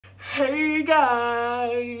Hey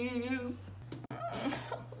guys.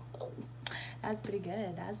 That's pretty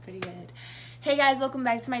good. That's pretty good. Hey guys, welcome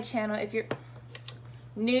back to my channel. If you're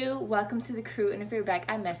new, welcome to the crew, and if you're back,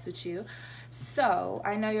 I mess with you. So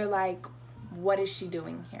I know you're like, what is she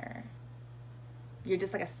doing here? You're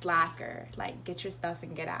just like a slacker, like get your stuff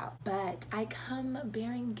and get out. But I come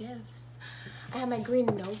bearing gifts. I have my green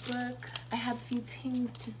notebook. I have a few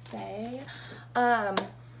things to say.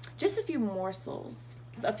 Just a few morsels,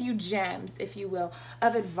 a few gems, if you will,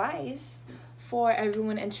 of advice for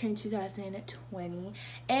everyone entering 2020.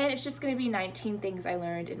 And it's just gonna be 19 things I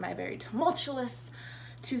learned in my very tumultuous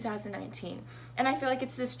 2019. And I feel like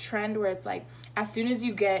it's this trend where it's like, as soon as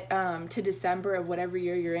you get to December of whatever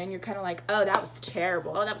year you're in, you're kind of like, oh, that was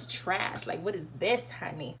terrible. Oh, that was trash. Like, what is this,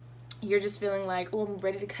 honey? You're just feeling like, oh, I'm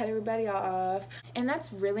ready to cut everybody off. And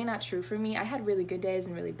that's really not true for me. I had really good days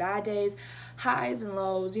and really bad days, highs and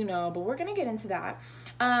lows, you know, but we're gonna get into that.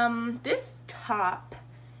 This top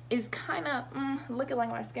is kind of looking like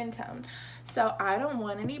my skin tone. So I don't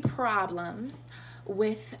want any problems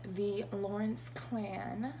with the Lawrence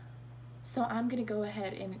clan. So I'm gonna go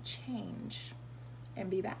ahead and change and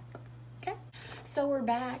be back, okay? So we're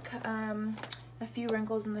back. A few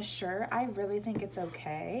wrinkles in the shirt. I really think it's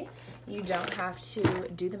okay. You don't have to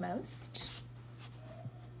do the most.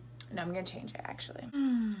 No, I'm gonna change it actually.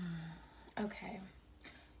 Okay.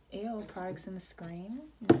 Ew, products in the screen.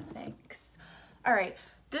 No thanks. All right,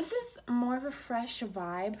 this is more of a fresh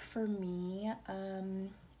vibe for me.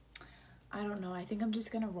 I don't know, I think I'm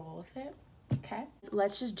just gonna roll with it. Okay,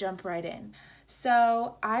 let's just jump right in.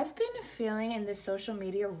 So I've been feeling in this social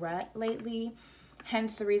media rut lately,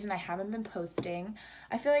 hence the reason I haven't been posting.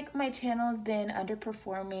 I feel like my channel has been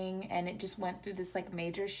underperforming and it just went through this like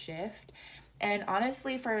major shift. And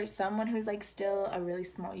honestly, for someone who's like still a really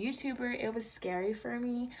small YouTuber, it was scary for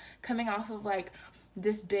me coming off of like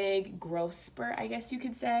this big growth spurt, I guess you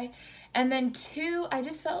could say. And then two, I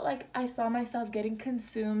just felt like I saw myself getting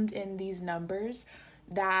consumed in these numbers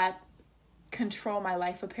that control my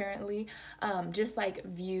life apparently, just like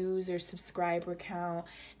views or subscriber count,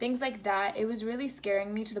 things like that. It was really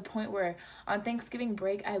scaring me to the point where on Thanksgiving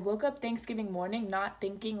break, I woke up Thanksgiving morning not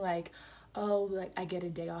thinking like, oh, like I get a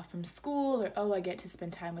day off from school, or oh, I get to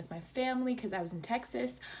spend time with my family because I was in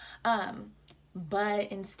Texas.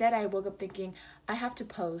 But instead I woke up thinking, I have to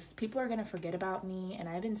post. People are gonna forget about me, and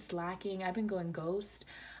I've been slacking. I've been going ghost.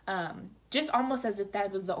 Just almost as if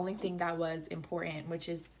that was the only thing that was important, which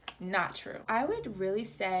is not true. I would really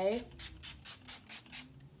say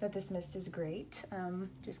that this mist is great.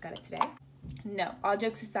 Just got it today. No, all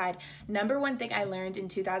jokes aside, number one thing I learned in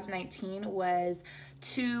 2019 was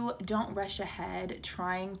to don't rush ahead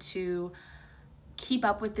trying to keep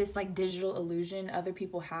up with this like digital illusion other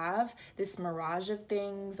people have, this mirage of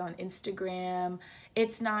things on Instagram.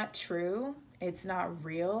 It's not true. It's not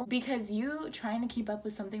real, because you trying to keep up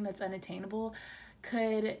with something that's unattainable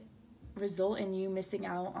could result in you missing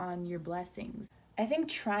out on your blessings. I think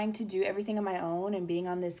trying to do everything on my own and being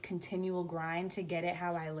on this continual grind to get it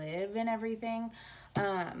how I live and everything,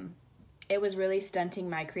 it was really stunting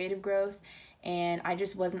my creative growth, and I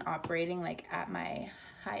just wasn't operating like at my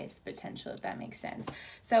highest potential, if that makes sense.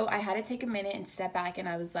 So I had to take a minute and step back, and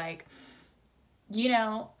I was like, you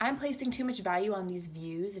know, I'm placing too much value on these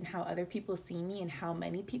views and how other people see me and how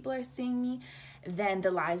many people are seeing me than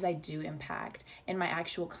the lives I do impact in my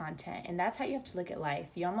actual content. And that's how you have to look at life.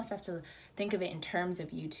 You almost have to think of it in terms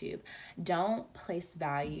of YouTube. Don't place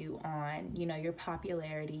value on, you know, your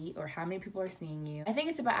popularity or how many people are seeing you. I think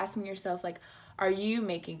it's about asking yourself, like, are you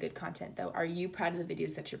making good content though? Are you proud of the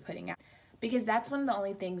videos that you're putting out? Because that's one of the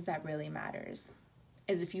only things that really matters,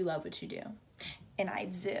 is if you love what you do. And I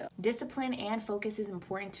do. Discipline and focus is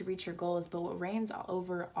important to reach your goals, but what reigns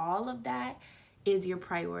over all of that is your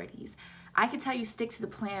priorities. I could tell you stick to the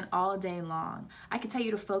plan all day long. I could tell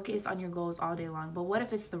you to focus on your goals all day long, but what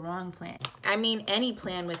if it's the wrong plan? I mean, any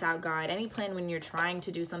plan without God, any plan when you're trying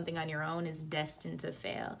to do something on your own is destined to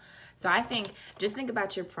fail. So I think, just think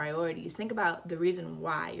about your priorities. Think about the reason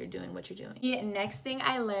why you're doing what you're doing. Yeah, next thing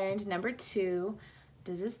I learned, number two,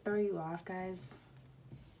 does this throw you off, guys?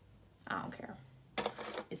 I don't care.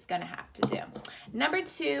 It's gonna have to do. Number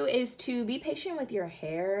two is to be patient with your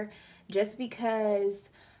hair, just because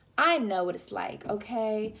I know what it's like,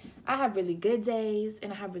 okay? I have really good days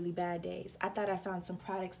and I have really bad days. I thought I found some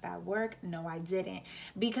products that work. No, I didn't.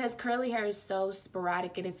 Because curly hair is so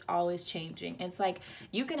sporadic and it's always changing. It's like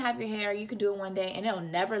you can have your hair, you can do it one day and it'll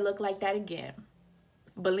never look like that again.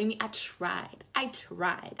 Believe me, I tried.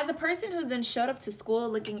 As a person who's then showed up to school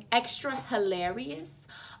looking extra hilarious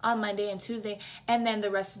on Monday and Tuesday, and then the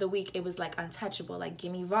rest of the week it was like untouchable. Like,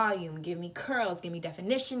 give me volume, give me curls, give me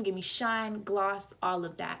definition, give me shine, gloss, all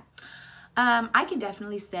of that. I can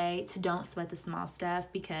definitely say to don't sweat the small stuff,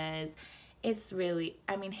 because it's really,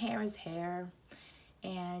 I mean, hair is hair,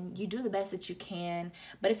 and you do the best that you can.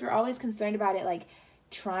 But if you're always concerned about it, like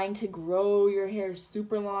trying to grow your hair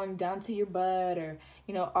super long down to your butt, or,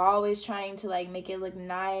 you know, always trying to like make it look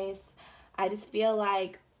nice, I just feel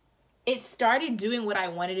like it started doing what I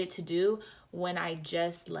wanted it to do when I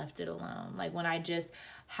just left it alone. Like when I just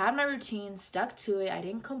had my routine, stuck to it, I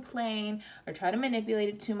didn't complain or try to manipulate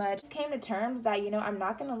it too much. I just came to terms that, you know, I'm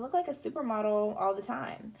not gonna look like a supermodel all the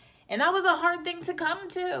time. And that was a hard thing to come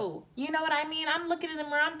to. You know what I mean? I'm looking in the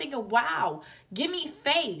mirror, I'm thinking, wow, give me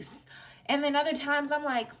face. And then other times I'm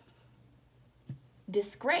like,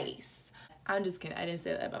 disgrace. I'm just kidding, I didn't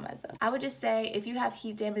say that about myself. I would just say, if you have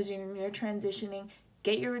heat damage and you're transitioning,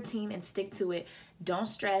 get your routine and stick to it. Don't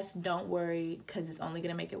stress, don't worry, because it's only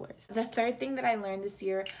gonna make it worse. The third thing that I learned this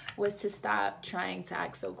year was to stop trying to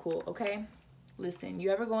act so cool, okay? Listen,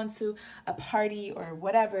 you ever go into a party or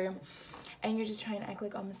whatever, and you're just trying to act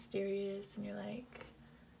like all mysterious, and you're like,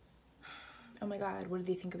 oh my God, what do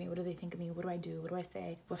they think of me? What do they think of me? What do I do? What do I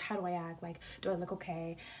say? How do I act? Like, do I look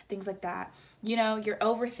okay? Things like that. You know, you're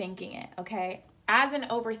overthinking it, okay? As an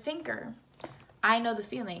overthinker, I know the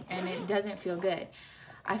feeling, and it doesn't feel good.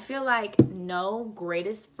 I feel like no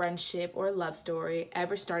greatest friendship or love story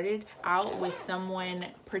ever started out with someone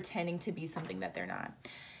pretending to be something that they're not.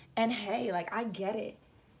 And hey, like, I get it.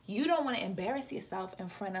 You don't want to embarrass yourself in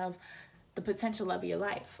front of the potential love of your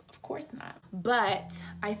life. Of course not. But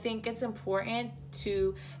I think it's important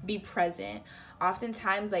to be present.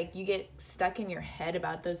 Oftentimes, like, you get stuck in your head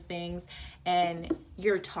about those things and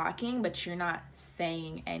you're talking, but you're not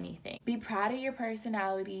saying anything. Be proud of your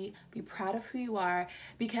personality. Be proud of who you are,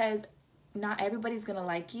 because not everybody's gonna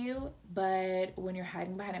like you, but when you're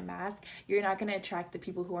hiding behind a mask, you're not gonna attract the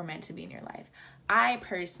people who are meant to be in your life. I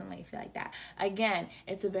personally feel like that. Again,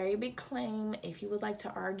 it's a very big claim. If you would like to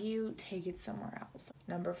argue, take it somewhere else.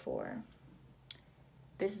 Number 4.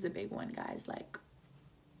 This is a big one, guys. Like,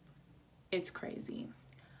 it's crazy.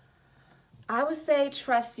 I would say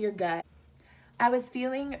trust your gut. I was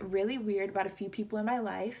feeling really weird about a few people in my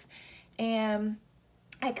life, and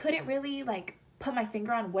I couldn't really like put my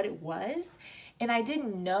finger on what it was, and I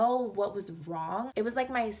didn't know what was wrong. It was like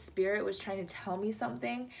my spirit was trying to tell me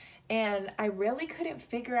something, and I really couldn't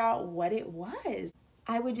figure out what it was.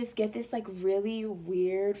 I would just get this like really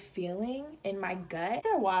weird feeling in my gut. After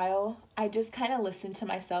a while, I just kind of listened to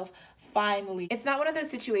myself. Finally, it's not one of those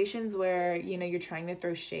situations where, you know, you're trying to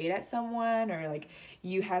throw shade at someone or like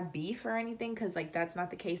you have beef or anything, because like that's not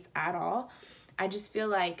the case at all. I just feel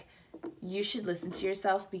like you should listen to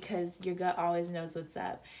yourself, because your gut always knows what's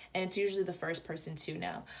up, and it's usually the first person to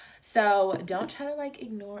know. So don't try to like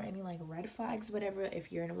ignore any like red flags, whatever.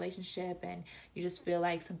 If you're in a relationship and you just feel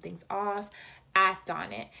like something's off, act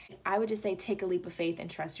on it. I would just say take a leap of faith and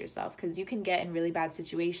trust yourself, because you can get in really bad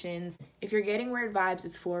situations. If you're getting weird vibes,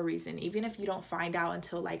 it's for a reason. Even if you don't find out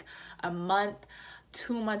until like a month,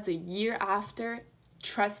 2 months, a year after,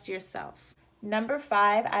 trust yourself. Number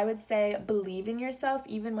 5, I would say believe in yourself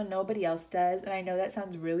even when nobody else does. And I know that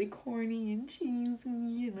sounds really corny and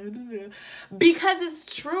cheesy, because it's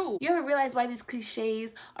true. You ever realize why these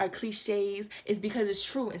cliches are cliches? Is because it's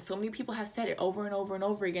true, and so many people have said it over and over and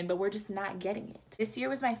over again, but we're just not getting it. This year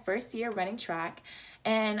was my first year running track,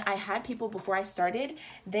 and I had people before I started,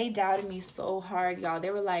 they doubted me so hard, y'all.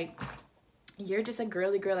 They were like, you're just a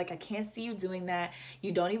girly girl. Like, I can't see you doing that.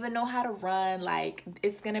 You don't even know how to run. Like,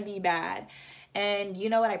 it's gonna be bad. And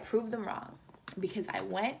you know what? I proved them wrong, because I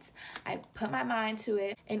went, I put my mind to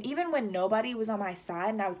it. And even when nobody was on my side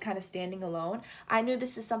and I was kind of standing alone, I knew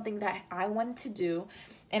this is something that I wanted to do,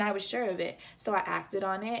 and I was sure of it. So I acted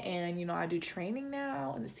on it, and you know, I do training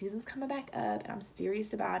now, and the season's coming back up, and I'm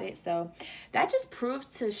serious about it. So that just proves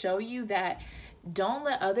to show you that don't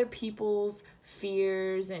let other people's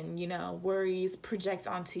fears and, you know, worries project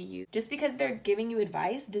onto you. Just because they're giving you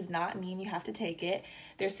advice does not mean you have to take it.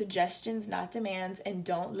 They're suggestions, not demands, and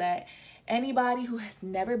don't let anybody who has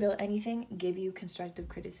never built anything give you constructive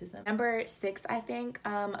criticism. Number 6, I think,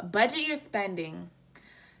 budget your spending.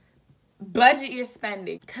 Budget your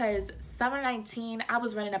spending, because summer 19, I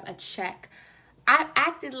was running up a check. I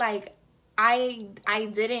acted like I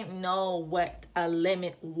didn't know what a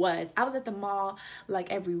limit was. I was at the mall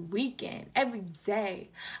like every weekend, every day.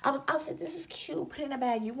 I said, this is cute, put it in a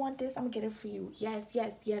bag. You want this? I'm gonna get it for you. Yes,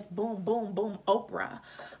 yes, yes, boom, boom, boom, Oprah.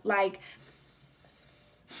 Like,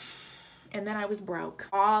 and then I was broke.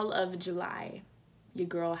 All of July, your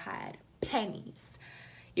girl had pennies.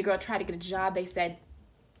 Your girl tried to get a job. They said,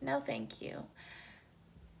 No, thank you.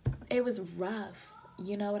 It was rough,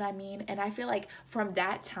 you know what I mean? And I feel like from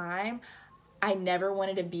that time, I never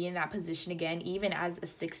wanted to be in that position again, even as a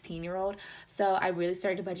 16-year-old. So I really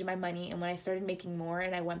started to budget my money. And when I started making more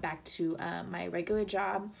and I went back to my regular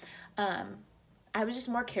job, I was just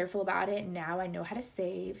more careful about it. Now I know how to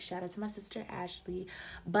save. Shout out to my sister Ashley.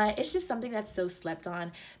 But it's just something that's so slept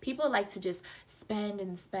on. People like to just spend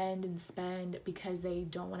and spend and spend because they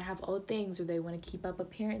don't want to have old things or they want to keep up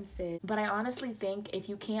appearances. But I honestly think if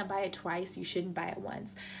you can't buy it twice, you shouldn't buy it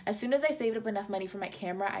once. As soon as I saved up enough money for my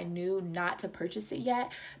camera, I knew not to purchase it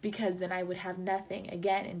yet because then I would have nothing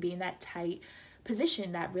again and be in that tight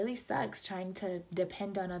position that really sucks, trying to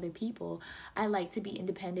depend on other people. I like to be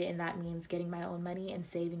independent, and that means getting my own money and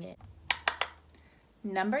saving it.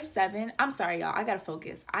 Number 7, I'm sorry y'all, I gotta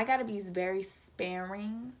focus. I gotta be very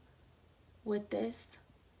sparing with this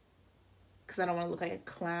because I don't want to look like a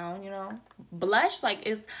clown, you know. Blush, like,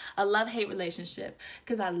 is a love-hate relationship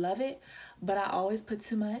because I love it, but I always put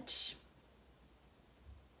too much.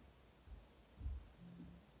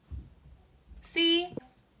 See,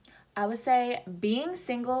 I would say being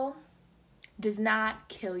single does not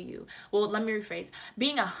kill you. Well, let me rephrase.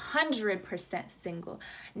 Being 100% single,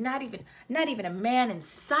 not even a man in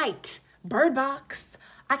sight. Bird box.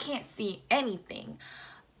 I can't see anything.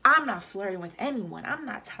 I'm not flirting with anyone. I'm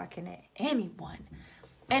not talking to anyone.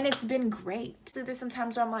 And it's been great. There's some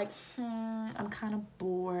times where I'm like, I'm kind of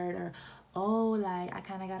bored, or oh, like I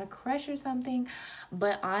kind of got a crush or something.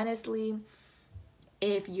 But honestly,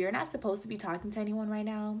 if you're not supposed to be talking to anyone right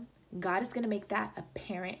now, God is going to make that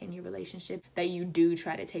apparent in your relationship that you do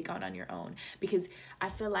try to take on your own. Because I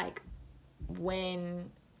feel like when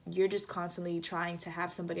you're just constantly trying to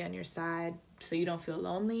have somebody on your side so you don't feel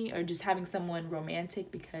lonely, or just having someone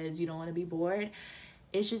romantic because you don't want to be bored,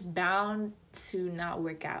 it's just bound to not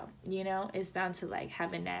work out, you know? It's bound to like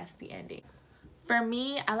have a nasty ending. For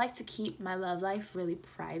me, I like to keep my love life really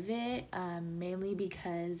private, mainly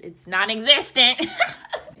because it's non-existent.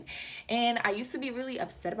 And I used to be really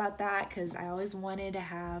upset about that because I always wanted to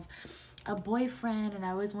have a boyfriend and I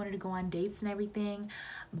always wanted to go on dates and everything.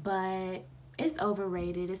 But it's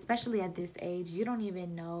overrated, especially at this age. You don't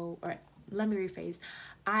even know, or let me rephrase,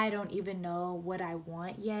 I don't even know what I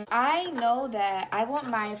want yet. I know that I want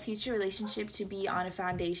my future relationship to be on a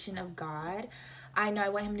foundation of God. I know I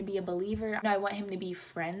want him to be a believer. I want him to be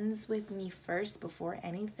friends with me first before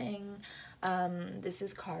anything. This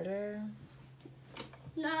is Carter.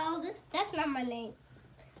 No, that's not my name.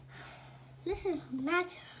 This is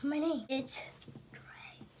not my name. It's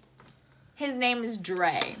Dre. His name is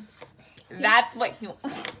Dre. That's what he...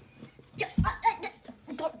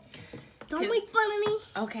 Don't make fun of me.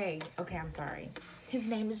 Okay, I'm sorry. His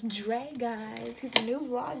name is Dre, guys. He's a new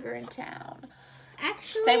vlogger in town.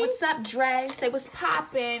 Actually... Say what's up, Dre. Say what's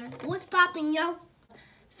poppin'. What's poppin', yo?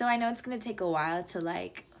 So I know it's going to take a while to,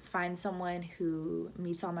 like, find someone who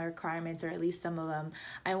meets all my requirements, or at least some of them.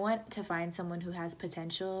 I want to find someone who has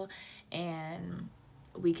potential and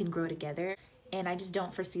we can grow together. And I just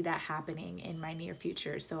don't foresee that happening in my near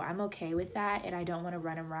future. So I'm okay with that. And I don't want to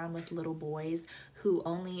run around with little boys who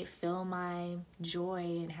only fill my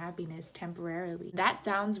joy and happiness temporarily. That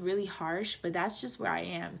sounds really harsh, but that's just where I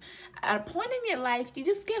am. At a point in your life, you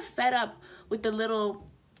just get fed up with the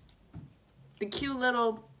cute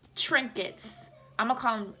little trinkets. I'm gonna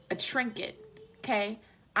call him a trinket, okay?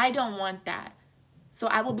 I don't want that. So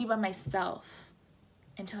I will be by myself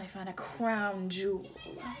until I find a crown jewel.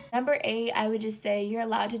 Number 8, I would just say you're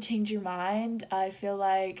allowed to change your mind. I feel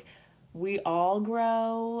like we all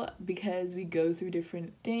grow because we go through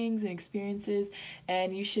different things and experiences,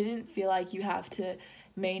 and you shouldn't feel like you have to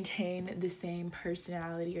maintain the same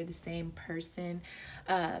personality or the same person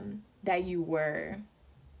that you were,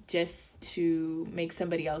 just to make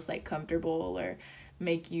somebody else like comfortable or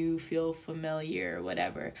make you feel familiar or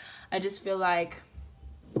whatever. I just feel like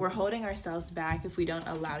we're holding ourselves back if we don't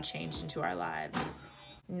allow change into our lives.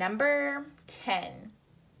 Number 10.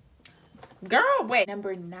 Girl, wait.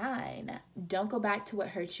 Number 9. Don't go back to what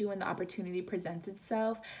hurt you when the opportunity presents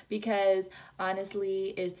itself, because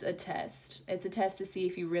honestly, it's a test. It's a test to see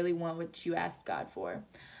if you really want what you asked God for.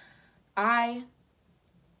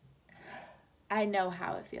 I know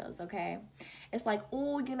how it feels, okay? It's like,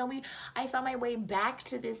 oh, you know, I found my way back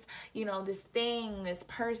to this, you know, this thing, this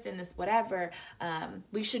person, this whatever.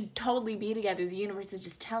 We should totally be together. The universe is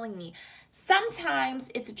just telling me. Sometimes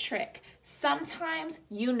it's a trick. Sometimes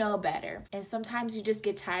you know better. And sometimes you just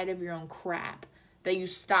get tired of your own crap, that you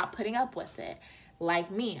stop putting up with it. Like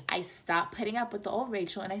me, I stopped putting up with the old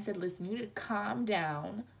Rachel, and I said, listen, you need to calm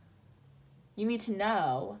down. You need to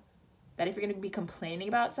know that if you're going to be complaining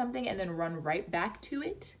about something and then run right back to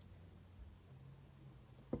it,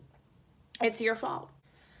 it's your fault.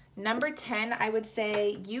 Number 10, I would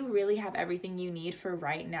say you really have everything you need for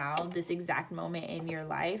right now, this exact moment in your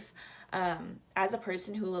life. As a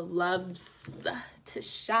person who loves to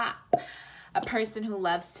shop, a person who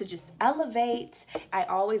loves to just elevate, I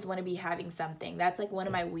always want to be having something. That's like one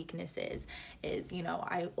of my weaknesses is, you know,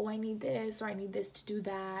 I need this or I need this to do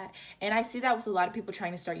that. And I see that with a lot of people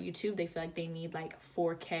trying to start YouTube. They feel like they need like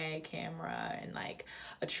 4K camera and like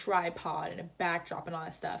a tripod and a backdrop and all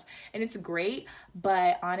that stuff. And it's great,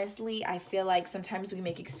 but honestly, I feel like sometimes we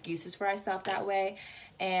make excuses for ourselves that way.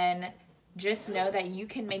 And just know that you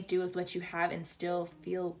can make do with what you have and still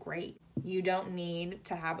feel great. You don't need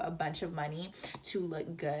to have a bunch of money to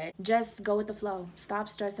look good. Just go with the flow. Stop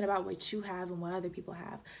stressing about what you have and what other people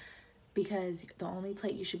have, because the only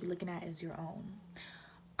plate you should be looking at is your own.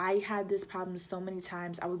 I had this problem so many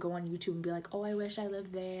times. I would go on YouTube and be like, oh, I wish I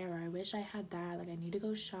lived there, or I wish I had that. Like, I need to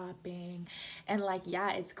go shopping. And like,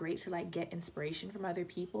 yeah, it's great to like get inspiration from other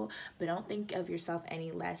people, but don't think of yourself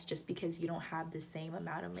any less just because you don't have the same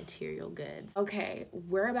amount of material goods. Okay,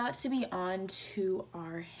 we're about to be on to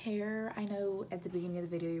our hair. I know at the beginning of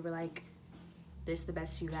the video, you were like, this the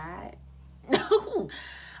best you got? No.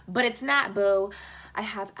 But it's not, boo. I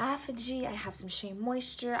have Apogee, I have some Shea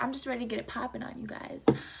Moisture. I'm just ready to get it popping on you guys.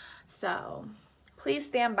 So please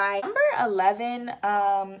stand by. Number 11,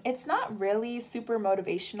 it's not really super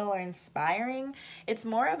motivational or inspiring. It's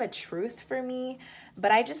more of a truth for me.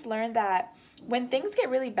 But I just learned that when things get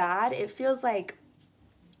really bad, it feels like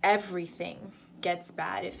everything gets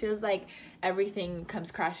bad. It feels like everything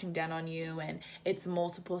comes crashing down on you and it's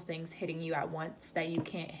multiple things hitting you at once that you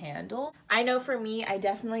can't handle. I know for me, I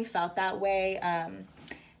definitely felt that way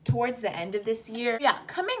towards the end of this year. Yeah,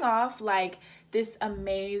 coming off like this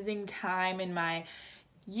amazing time in my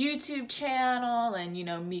YouTube channel and, you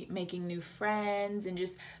know, making new friends and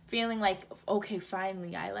just feeling like, okay,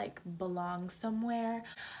 finally I like belong somewhere.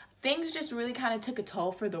 Things just really kind of took a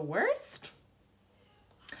toll for the worst.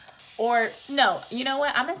 Or no, you know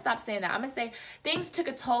what? I'm going to stop saying that. I'm going to say things took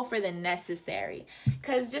a toll for the necessary,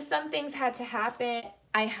 because just some things had to happen.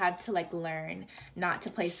 I had to like learn not to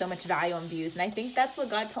place so much value on views. And I think that's what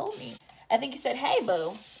God told me. I think he said, hey,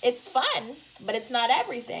 boo, it's fun, but it's not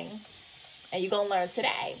everything. And you're going to learn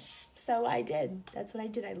today. So I did. That's what I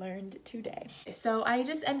did. I learned today. So I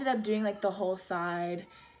just ended up doing like the whole side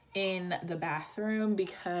in the bathroom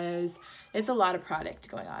because it's a lot of product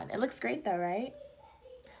going on. It looks great though, right?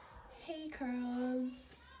 Hey curls.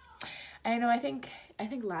 I know, I think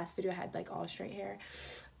last video I had like all straight hair.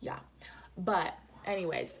 Yeah. But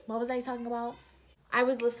anyways, what was I talking about? I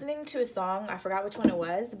was listening to a song, I forgot which one it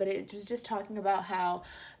was, but it was just talking about how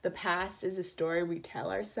the past is a story we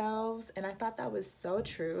tell ourselves, and I thought that was so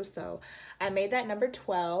true. So I made that number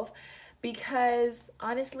 12 because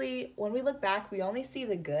honestly, when we look back, we only see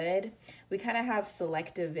the good. We kind of have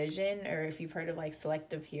selective vision, or if you've heard of like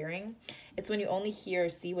selective hearing, it's when you only hear or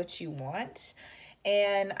see what you want.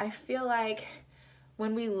 And I feel like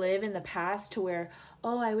when we live in the past to where,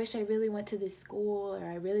 oh, I wish I really went to this school, or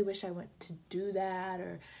I really wish I went to do that,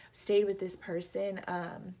 or stayed with this person,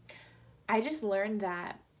 I just learned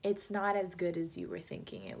that it's not as good as you were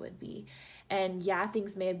thinking it would be. And yeah,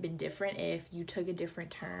 things may have been different if you took a different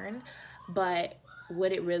turn, but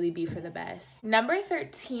would it really be for the best? Number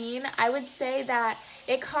 13, I would say that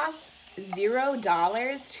it costs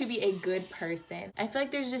 $0 to be a good person. I feel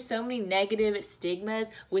like there's just so many negative stigmas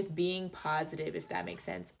with being positive, if that makes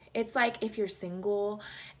sense. It's like if you're single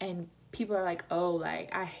and people are like, oh,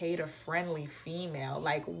 like, I hate a friendly female.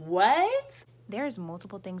 Like, what? There's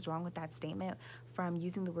multiple things wrong with that statement, from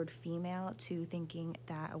using the word female to thinking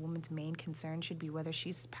that a woman's main concern should be whether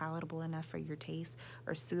she's palatable enough for your taste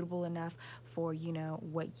or suitable enough for, you know,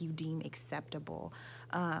 what you deem acceptable.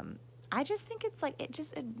 I just think it's like, it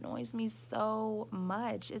just annoys me so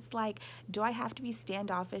much. It's like, do I have to be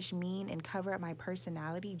standoffish, mean, and cover up my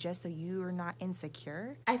personality just so you're not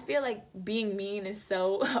insecure? I feel like being mean is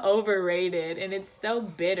so overrated, and it's so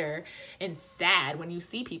bitter and sad when you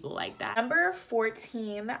see people like that. Number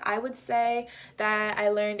 14, I would say that I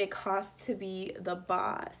learned it costs to be the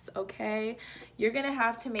boss, okay? You're gonna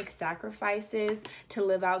have to make sacrifices to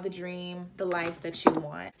live out the dream, the life that you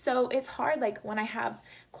want. So it's hard, like when I have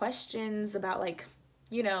questions about, like,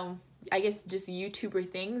 you know, I guess just YouTuber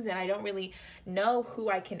things, and I don't really know who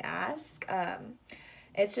I can ask.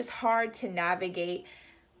 It's just hard to navigate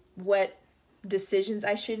what decisions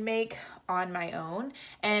I should make on my own.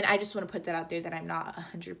 And I just want to put that out there that I'm not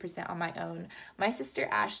 100% on my own. My sister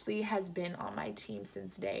Ashley has been on my team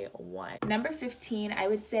since day one. Number 15, I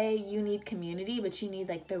would say you need community, but you need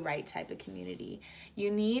like the right type of community.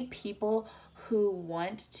 You need people who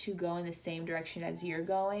want to go in the same direction as you're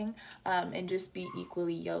going, and just be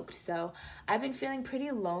equally yoked. So I've been feeling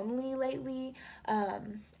pretty lonely lately.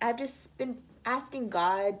 I've just been asking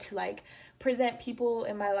God to like present people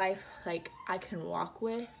in my life like I can walk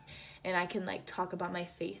with and I can like talk about my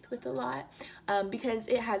faith with a lot, because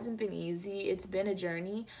it hasn't been easy. It's been a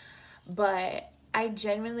journey, but I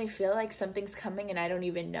genuinely feel like something's coming and I don't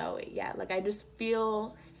even know it yet. Like I just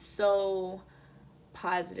feel so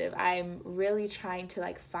positive. I'm really trying to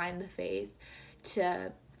like find the faith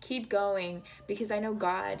to keep going, because I know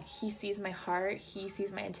God, he sees my heart, he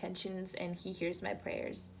sees my intentions, and he hears my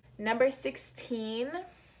prayers. Number 16,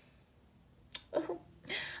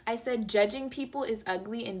 I said judging people is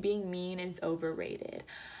ugly and being mean is overrated.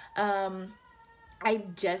 I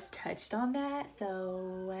just touched on that,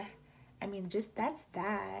 so I mean, just that's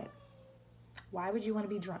that. Why would you want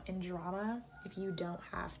to be in drama if you don't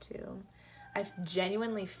have to? I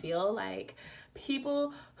genuinely feel like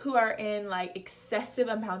people who are in like excessive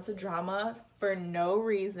amounts of drama for no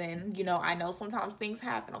reason, you know, I know sometimes things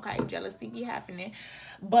happen, okay, jealousy be happening,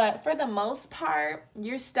 but for the most part,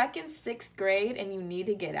 you're stuck in 6th grade and you need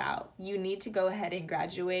to get out. You need to go ahead and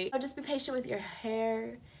graduate. Just be patient with your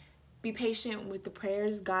hair. Be patient with the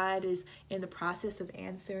prayers God is in the process of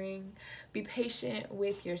answering. Be patient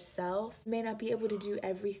with yourself. You may not be able to do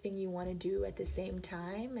everything you want to do at the same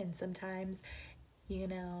time, and sometimes, you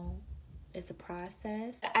know, it's a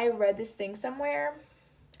process. I read this thing somewhere.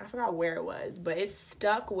 I forgot where it was, but it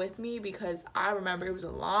stuck with me because I remember it was a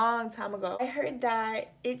long time ago. I heard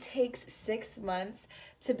that it takes 6 months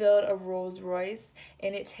to build a Rolls Royce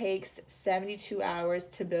and it takes 72 hours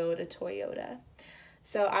to build a Toyota.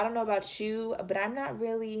 So I don't know about you, but I'm not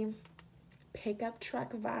really pickup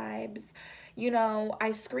truck vibes. You know,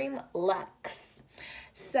 I scream Lux.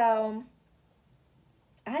 So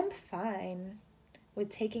I'm fine with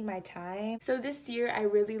taking my time. So this year I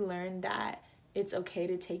really learned that it's okay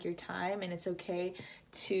to take your time and it's okay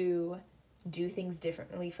to do things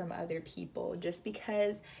differently from other people. Just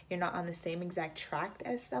because you're not on the same exact track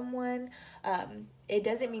as someone, it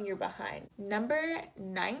doesn't mean you're behind. Number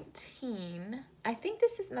 19, I think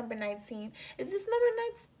this is number 19. Is this number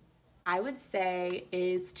 19? I would say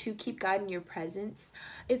is to keep God in your presence.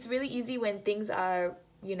 It's really easy when things are,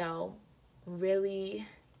 you know, really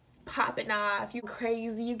popping off, you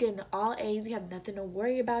crazy, you getting all A's, you have nothing to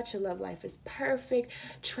worry about, your love life is perfect,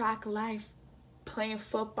 track life, playing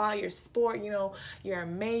football, your sport, you know, you're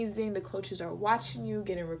amazing, the coaches are watching you,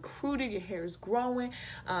 getting recruited, your hair is growing,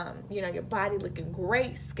 you know, your body looking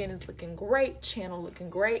great, skin is looking great, channel looking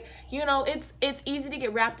great. You know, it's easy to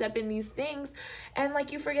get wrapped up in these things and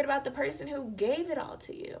like you forget about the person who gave it all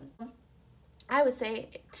to you. I would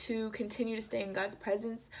say to continue to stay in God's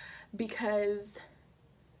presence because,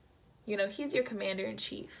 you know, he's your commander in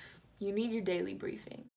chief. You need your daily briefing.